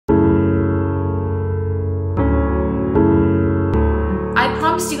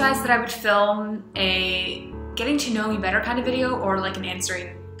promised you guys that I would film a getting to know me better kind of video, or like an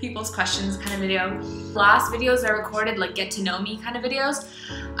answering people's questions kind of video. Last videos I recorded, like get to know me kind of videos,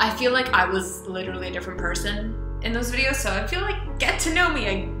 I feel like I was literally a different person in those videos, so I feel like get to know me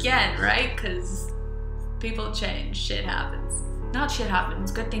again, right? Because people change, shit happens. Not shit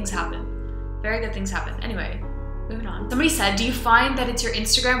happens, good things happen. Very good things happen. Anyway, moving on. Somebody said, do you find that it's your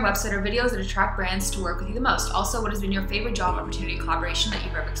Instagram, website, or videos that attract brands to work with you the most? Also, what has been your favorite job opportunity collaboration that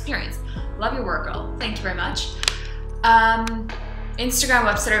you've ever experienced? Love your work, girl. Thank you very much. Instagram,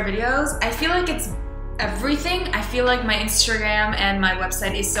 website, or videos? I feel like it's everything. I feel like my Instagram and my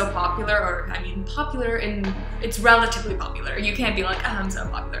website is so popular, or I mean popular in, it's relatively popular. You can't be like, oh, I'm so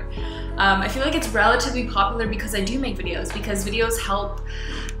popular. I feel like it's relatively popular because I do make videos, because videos help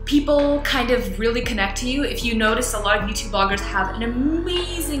people kind of really connect to you. If you notice, a lot of YouTube bloggers have an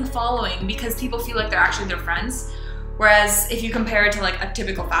amazing following because people feel like they're actually their friends. Whereas if you compare it to like a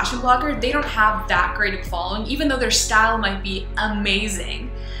typical fashion blogger, they don't have that great of a following, even though their style might be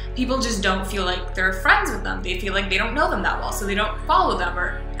amazing. People just don't feel like they're friends with them. They feel like they don't know them that well, so they don't follow them,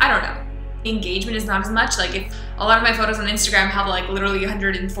 or I don't know. Engagement is not as much. Like, if a lot of my photos on Instagram have like literally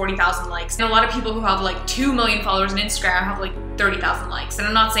 140,000 likes, and a lot of people who have like 2 million followers on Instagram have like 30,000 likes. And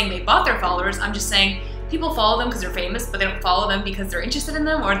I'm not saying they bought their followers, I'm just saying people follow them because they're famous, but they don't follow them because they're interested in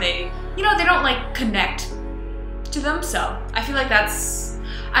them, or they, you know, they don't like connect to them. So I feel like that's,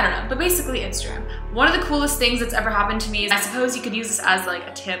 I don't know, but basically Instagram. One of the coolest things that's ever happened to me is, I suppose you could use this as like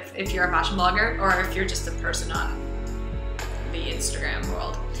a tip if you're a fashion blogger, or if you're just a person on the Instagram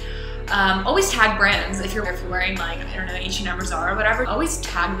world. Always tag brands. If you're wearing like, I don't know, H&M or Zara or whatever, always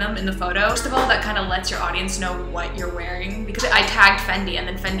tag them in the photo. First of all, that kind of lets your audience know what you're wearing, because I tagged Fendi and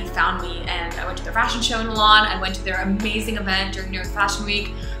then Fendi found me, and I went to their fashion show in Milan. I went to their amazing event during New York Fashion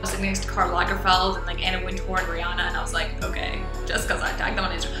Week. I was sitting next to Karl Lagerfeld and like Anna Wintour and Rihanna, and I was like, okay, just because I tagged them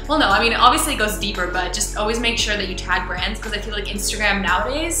on Instagram. Well, no, I mean, obviously it goes deeper, but just always make sure that you tag brands, because I feel like Instagram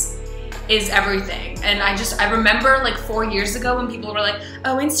nowadays is everything. And I remember like 4 years ago when people were like,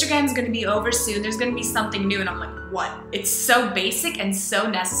 oh, Instagram's gonna be over soon, there's gonna be something new, and I'm like, what? It's so basic and so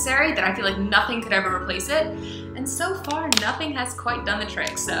necessary that I feel like nothing could ever replace it. And so far, nothing has quite done the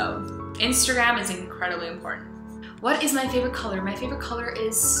trick. So Instagram is incredibly important. What is my favorite color? My favorite color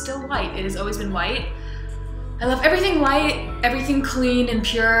is still white. It has always been white. I love everything white, everything clean and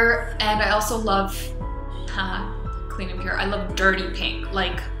pure, and I also love, clean and pure, I love dirty pink,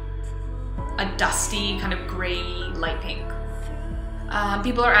 like a dusty kind of gray light pink.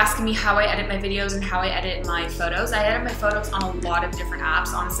 People are asking me how I edit my videos and how I edit my photos. I edit my photos on a lot of different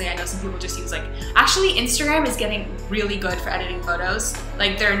apps. Honestly, I know some people just use like, actually Instagram is getting really good for editing photos.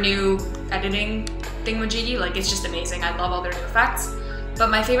 Like their new editing thingamajiggy, like it's just amazing. I love all their new effects.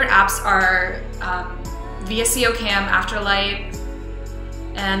 But my favorite apps are VSCO Cam, Afterlight,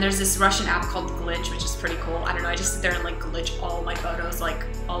 and there's this Russian app called Glitche, which is pretty cool. I don't know, I just sit there and like glitch all my photos like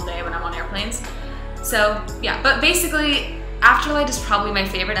all day when I'm on airplanes. So yeah, but basically Afterlight is probably my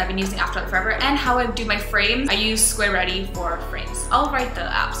favorite. I've been using Afterlight forever. And how I do my frames, I use Squaready for frames. I'll write the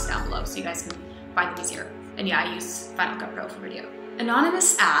apps down below so you guys can find them easier. And yeah, I use Final Cut Pro for video.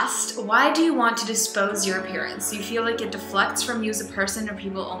 Anonymous asked, why do you want to dispose your appearance? Do you feel like it deflects from you as a person, or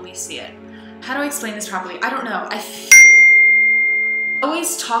people only see it? How do I explain this properly? I don't know. I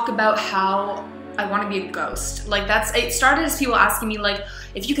always talk about how I want to be a ghost. Like it started as people asking me like,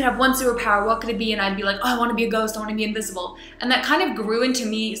 if you could have one superpower, what could it be? And I'd be like, oh, I want to be a ghost, I want to be invisible. And that kind of grew into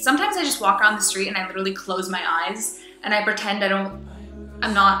me. Sometimes I just walk around the street and I literally close my eyes and I pretend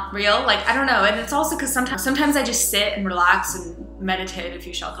I'm not real. Like, I don't know. And it's also because sometimes I just sit and relax and meditate, if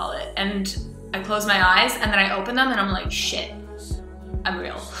you shall call it. And I close my eyes and then I open them and I'm like, shit, I'm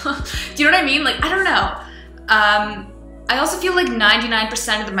real. Do you know what I mean? Like, I don't know. I also feel like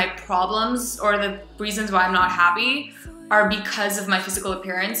 99% of my problems, or the reasons why I'm not happy, are because of my physical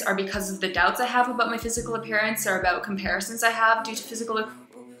appearance, are because of the doubts I have about my physical appearance, or about comparisons I have due to physical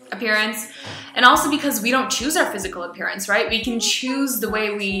appearance, and also because we don't choose our physical appearance, right? We can choose the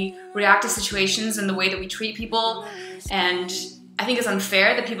way we react to situations and the way that we treat people, and I think it's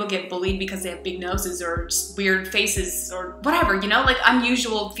unfair that people get bullied because they have big noses or just weird faces or whatever, you know, like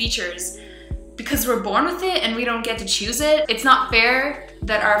unusual features. Because we're born with it and we don't get to choose it. It's not fair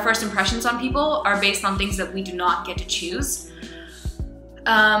that our first impressions on people are based on things that we do not get to choose.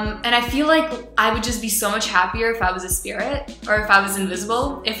 And I feel like I would just be so much happier if I was a spirit, or if I was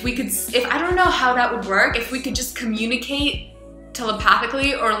invisible. If I don't know how that would work, if we could just communicate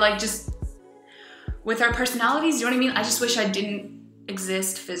telepathically, or like just with our personalities, you know what I mean? I just wish I didn't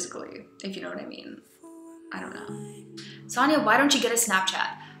exist physically, if you know what I mean. I don't know. Sonya, why don't you get a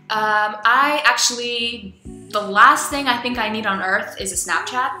Snapchat? I actually The last thing I think I need on earth is a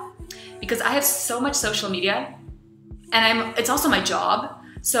Snapchat, because I have so much social media, and it's also my job.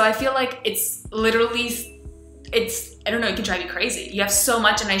 So I feel like it's literally, I don't know, it can drive you crazy. You have so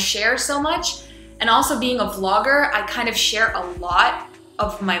much and I share so much. And also being a vlogger, I kind of share a lot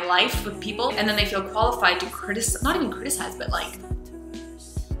of my life with people, and then they feel qualified to not even criticize, but like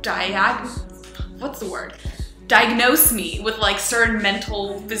diagnose me with like certain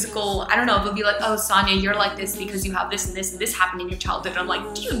mental, physical, I don't know, they'll be like, oh, Sonya, you're like this because you have this and this and this happened in your childhood. And I'm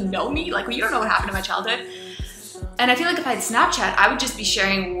like, do you know me? Like, well, you don't know what happened in my childhood. And I feel like if I had Snapchat, I would just be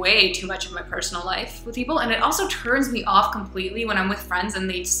sharing way too much of my personal life with people. And it also turns me off completely when I'm with friends and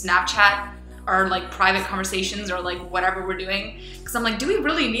they Snapchat or like private conversations or like whatever we're doing. Because I'm like, do we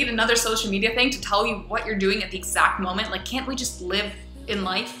really need another social media thing to tell you what you're doing at the exact moment? Like, can't we just live in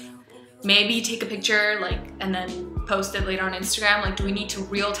life? Maybe take a picture like and then post it later on Instagram. Like, do we need to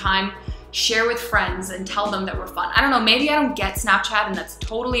real time share with friends and tell them that we're fun? I don't know, maybe I don't get Snapchat and that's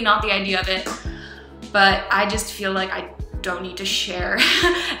totally not the idea of it, but I just feel like I don't need to share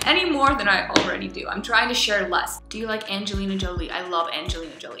any more than I already do. I'm trying to share less. Do you like Angelina Jolie? I love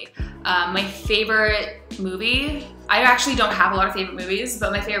Angelina Jolie. My favorite movie, I actually don't have a lot of favorite movies,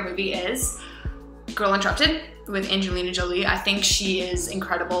 but my favorite movie is Girl Interrupted with Angelina Jolie. I think she is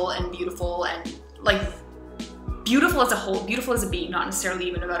incredible and beautiful, and like beautiful as a whole, beautiful as a being, not necessarily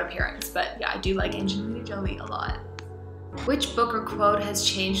even about appearance, but yeah, I do like Angelina Jolie a lot. Which book or quote has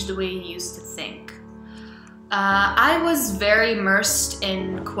changed the way you used to think? I was very immersed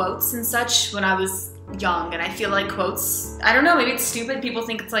in quotes and such when I was young, and I feel like quotes, I don't know, maybe it's stupid, people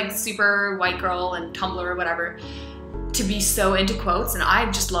think it's like super white girl and Tumblr or whatever to be so into quotes, and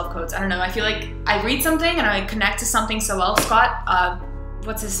I just love quotes. I don't know, I feel like I read something and I connect to something so well. Scott,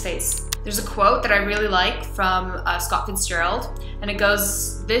 what's his face? There's a quote that I really like from Scott Fitzgerald, and it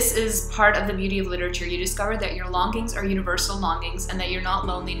goes, "This is part of the beauty of literature. You discover that your longings are universal longings and that you're not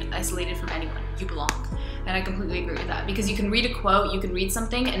lonely and isolated from anyone. You belong." And I completely agree with that, because you can read a quote, you can read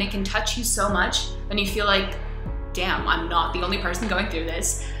something, and it can touch you so much, and you feel like, damn, I'm not the only person going through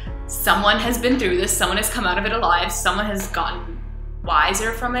this. Someone has been through this, someone has come out of it alive, someone has gotten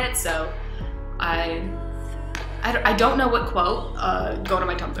wiser from it. So I don't know what quote, go to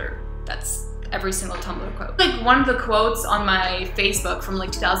my Tumblr. That's every single Tumblr quote. Like, one of the quotes on my Facebook from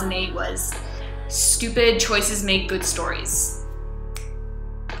like 2008 was, "Stupid choices make good stories."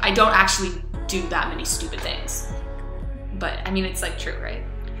 I don't actually do that many stupid things, but I mean, it's like true, right?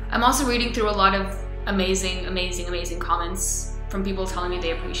 I'm also reading through a lot of amazing comments from people telling me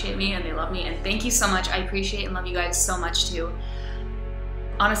they appreciate me and they love me, and thank you so much. I appreciate and love you guys so much too.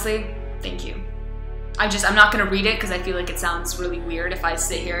 Honestly, thank you. I'm not gonna read it because I feel like it sounds really weird if I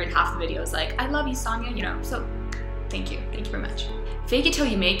sit here and half the video is like, "I love you, Sonya," you know, so thank you very much. "Fake it till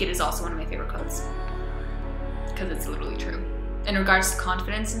you make it" is also one of my favorite quotes, because it's literally true. In regards to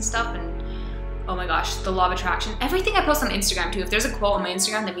confidence and stuff, and oh my gosh, the law of attraction. Everything I post on Instagram too, if there's a quote on my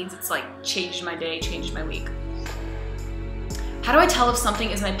Instagram, that means it's like changed my day, changed my week. How do I tell if something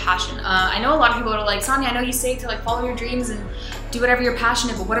is my passion? I know a lot of people are like, "Sonya, I know you say to like follow your dreams and do whatever you're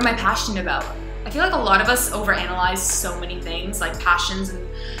passionate, but what am I passionate about?" I feel like a lot of us overanalyze so many things, like passions, and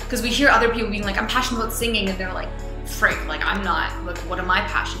because we hear other people being like, "I'm passionate about singing," and they're like, frick, like I'm not, like what am I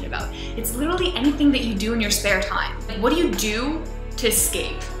passionate about? It's literally anything that you do in your spare time. Like, what do you do to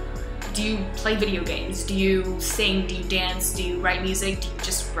escape? Do you play video games? Do you sing? Do you dance? Do you write music? Do you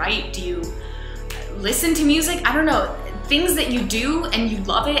just write? Do you listen to music? I don't know. Things that you do and you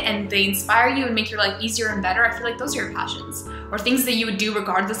love it and they inspire you and make your life easier and better, I feel like those are your passions. Or things that you would do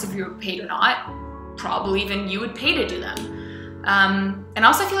regardless if you were paid or not. Probably even you would pay to do them. And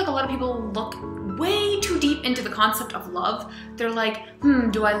also I feel like a lot of people look way too deep into the concept of love. They're like,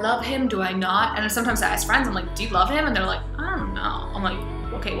 do I love him? Do I not? And sometimes I ask friends, I'm like, "Do you love him?" And they're like, "I don't know." I'm like,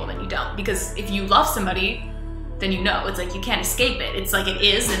 okay, well then you don't. Because if you love somebody, then you know. It's like you can't escape it. It's like it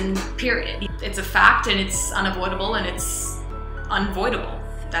is, and period. It's a fact, and it's unavoidable, and it's unavoidable.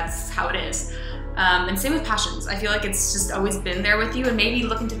 That's how it is. And same with passions. I feel like it's just always been there with you, and maybe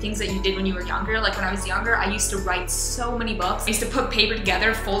look into things that you did when you were younger. Like when I was younger, I used to write so many books. I used to put paper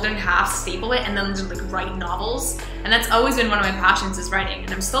together, fold it in half, staple it, and then just like write novels. And that's always been one of my passions, is writing.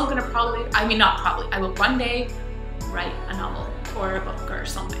 And I'm still gonna I will one day write a novel or a book or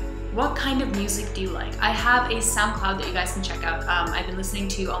something. What kind of music do you like? I have a SoundCloud that you guys can check out. I've been listening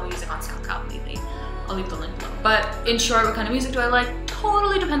to all music on SoundCloud lately. I'll leave the link below. But in short, what kind of music do I like?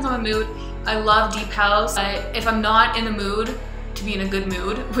 Totally depends on my mood. I love deep house. If I'm not in the mood to be in a good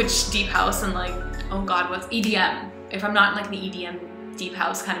mood, which deep house and like, oh god, what's EDM? If I'm not in like the EDM deep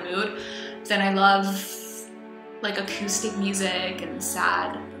house kind of mood, then I love like acoustic music and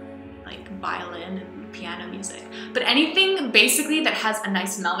sad, like violin and piano music. But anything basically that has a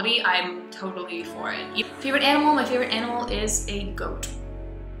nice melody, I'm totally for it. Favorite animal? My favorite animal is a goat.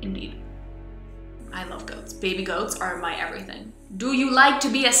 Indeed. I love goats. Baby goats are my everything. Do you like to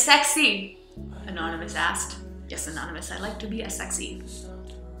be a sexy? Anonymous asked. Yes, Anonymous, I like to be a sexy.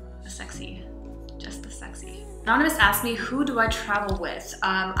 Just the sexy. Anonymous asked me, who do I travel with?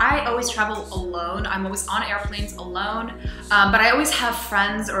 I always travel alone. I'm always on airplanes alone, but I always have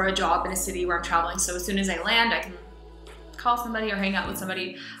friends or a job in a city where I'm traveling. So as soon as I land, I can call somebody or hang out with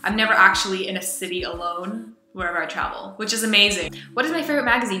somebody. I'm never actually in a city alone wherever I travel, which is amazing. What is my favorite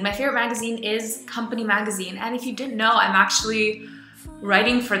magazine? My favorite magazine is Company Magazine. And if you didn't know, I'm actually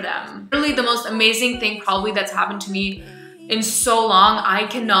writing for them. Really the most amazing thing probably that's happened to me in so long. I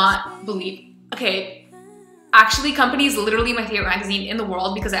cannot believe. Okay, actually Company is literally my favorite magazine in the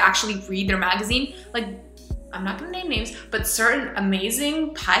world because I actually read their magazine. Like, I'm not gonna name names, but certain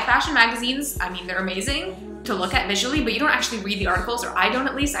amazing high fashion magazines, I mean, they're amazing to look at visually, but you don't actually read the articles, or I don't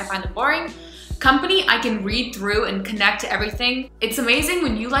at least, I find them boring. Company, I can read through and connect to everything. It's amazing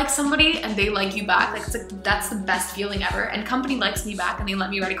when you like somebody and they like you back. Like, it's like, that's the best feeling ever. And Company likes me back and they let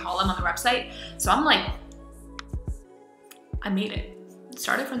me write a column on the website. So I'm like, I made it.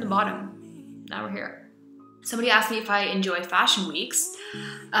 Started from the bottom. Now we're here. Somebody asked me if I enjoy fashion weeks.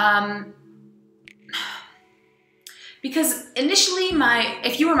 Because initially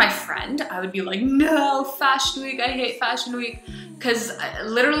if you were my friend, I would be like, no, fashion week, I hate fashion week. Because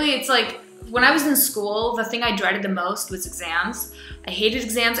literally it's like, when I was in school, the thing I dreaded the most was exams. I hated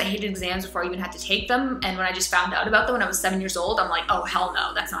exams. I hated exams before I even had to take them. And when I just found out about them when I was 7 years old, I'm like, oh, hell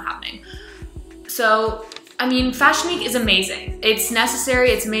no, that's not happening. So, I mean, Fashion Week is amazing. It's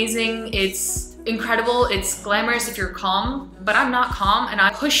necessary, it's amazing, it's incredible, it's glamorous if you're calm, but I'm not calm and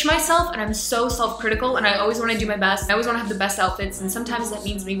I push myself and I'm so self-critical and I always want to do my best. I always want to have the best outfits, and sometimes that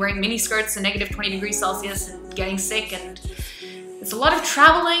means me wearing mini skirts and negative 20 degrees Celsius and getting sick, and it's a lot of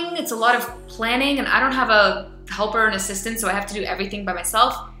traveling, it's a lot of planning, and I don't have a helper and assistant, so I have to do everything by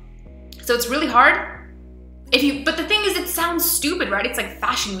myself. So it's really hard. But the thing is, it sounds stupid, right? It's like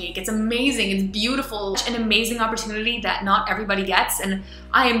Fashion Week, it's amazing, it's beautiful, an amazing opportunity that not everybody gets, and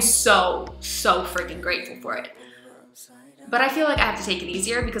I am so freaking grateful for it. But I feel like I have to take it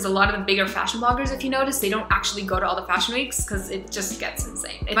easier because a lot of the bigger fashion bloggers, if you notice, they don't actually go to all the fashion weeks because it just gets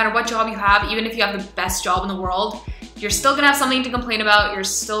insane. No matter what job you have, even if you have the best job in the world, you're still gonna have something to complain about, you're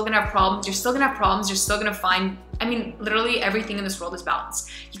still gonna have problems, you're still gonna find, I mean, literally everything in this world is balanced.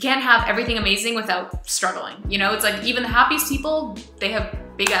 You can't have everything amazing without struggling, you know? It's like even the happiest people, they have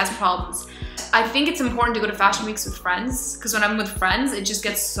big ass problems. I think it's important to go to fashion weeks with friends because when I'm with friends, it just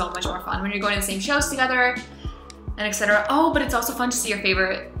gets so much more fun when you're going to the same shows together and etc. Oh, but it's also fun to see your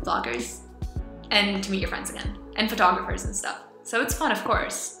favorite vloggers and to meet your friends again and photographers and stuff. So it's fun, of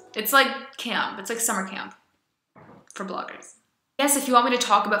course. It's like camp, it's like summer camp for bloggers. Yes, if you want me to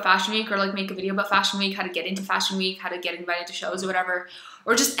talk about Fashion Week or like make a video about Fashion Week, how to get into Fashion Week, how to get invited to shows or whatever,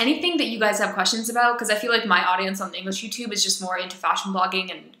 or just anything that you guys have questions about, because I feel like my audience on English YouTube is just more into fashion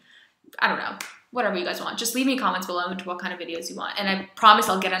blogging and I don't know, whatever you guys want. Just leave me comments below into what kind of videos you want. And I promise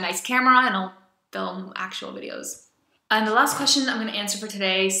I'll get a nice camera and I'll film actual videos. And the last question I'm gonna answer for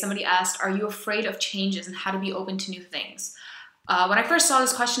today, somebody asked, are you afraid of changes and how to be open to new things? When I first saw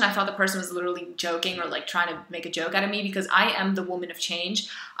this question, I thought the person was literally joking or like trying to make a joke out of me because I am the woman of change.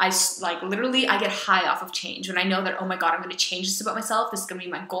 I get high off of change. When I know that, oh my God, I'm gonna change this about myself. This is gonna be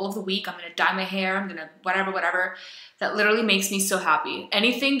my goal of the week. I'm gonna dye my hair. I'm gonna whatever. That literally makes me so happy.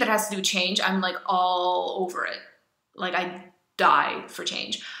 Anything that has to do with change, I'm like all over it. Like I die for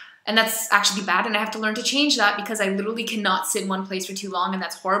change. And that's actually bad, and I have to learn to change that because I literally cannot sit in one place for too long, and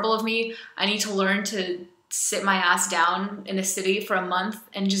that's horrible of me. I need to learn to sit my ass down in a city for a month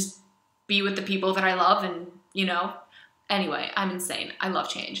and just be with the people that I love and, you know. Anyway, I'm insane. I love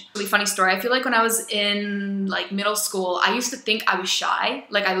change. Really funny story. I feel like when I was in like middle school, I used to think I was shy.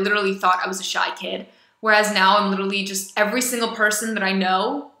 Like I literally thought I was a shy kid. Whereas now I'm literally just every single person that I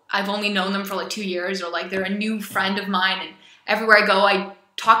know, I've only known them for like 2 years, or like they're a new friend of mine, and everywhere I go, I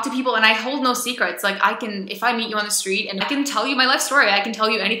talk to people and I hold no secrets. Like I can, if I meet you on the street and I can tell you my life story, I can tell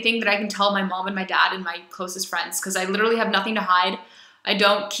you anything that I can tell my mom and my dad and my closest friends because I literally have nothing to hide. I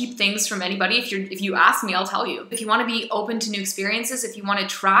don't keep things from anybody. If you ask me, I'll tell you. If you want to be open to new experiences, if you want to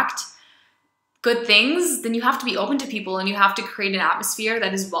attract good things, then you have to be open to people and you have to create an atmosphere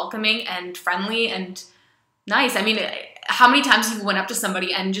that is welcoming and friendly and nice. I mean, how many times have you went up to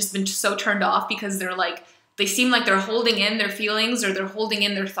somebody and just been so turned off because they're like, they seem like they're holding in their feelings or they're holding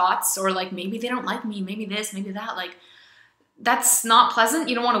in their thoughts, or like maybe they don't like me, maybe this, maybe that. Like that's not pleasant.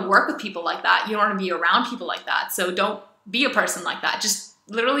 You don't want to work with people like that. You don't want to be around people like that. So don't be a person like that. Just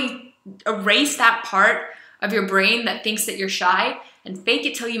literally erase that part of your brain that thinks that you're shy and fake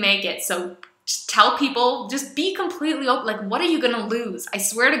it till you make it. So just tell people, just be completely open. Like, what are you gonna lose? I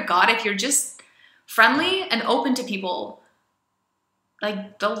swear to God, if you're just friendly and open to people,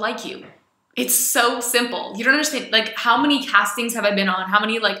 like, they'll like you. It's so simple. You don't understand, like, how many castings have I been on? How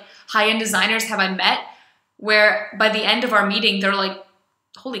many, like, high-end designers have I met where by the end of our meeting, they're like,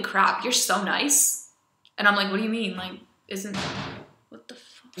 holy crap, you're so nice. And I'm like, what do you mean? Like, what the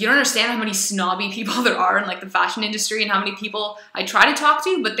fuck? You don't understand how many snobby people there are in, like, the fashion industry and how many people I try to talk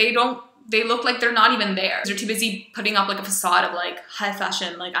to, but they look like they're not even there. They're too busy putting up, like, a facade of, like, high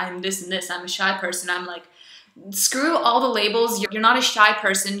fashion, like, I'm this and this, I'm a shy person. I'm like, screw all the labels. You're not a shy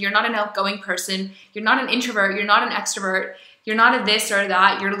person. You're not an outgoing person. You're not an introvert. You're not an extrovert. You're not a this or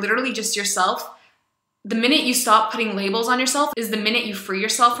that. You're literally just yourself. The minute you stop putting labels on yourself is the minute you free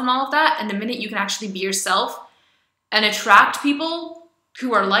yourself from all of that, and the minute you can actually be yourself and attract people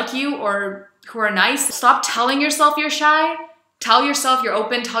who are like you or who are nice. Stop telling yourself you're shy. Tell yourself you're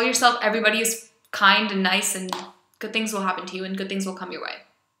open. Tell yourself everybody is kind and nice, and good things will happen to you and good things will come your way.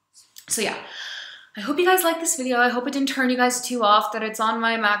 So yeah, I hope you guys liked this video. I hope it didn't turn you guys too off that it's on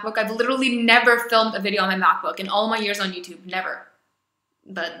my MacBook. I've literally never filmed a video on my MacBook in all my years on YouTube. Never.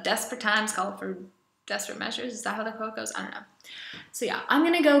 But desperate times call for desperate measures. Is that how the quote goes? I don't know. So yeah, I'm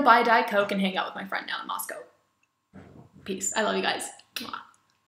gonna go buy Diet Coke and hang out with my friend now in Moscow. Peace. I love you guys. Mwah.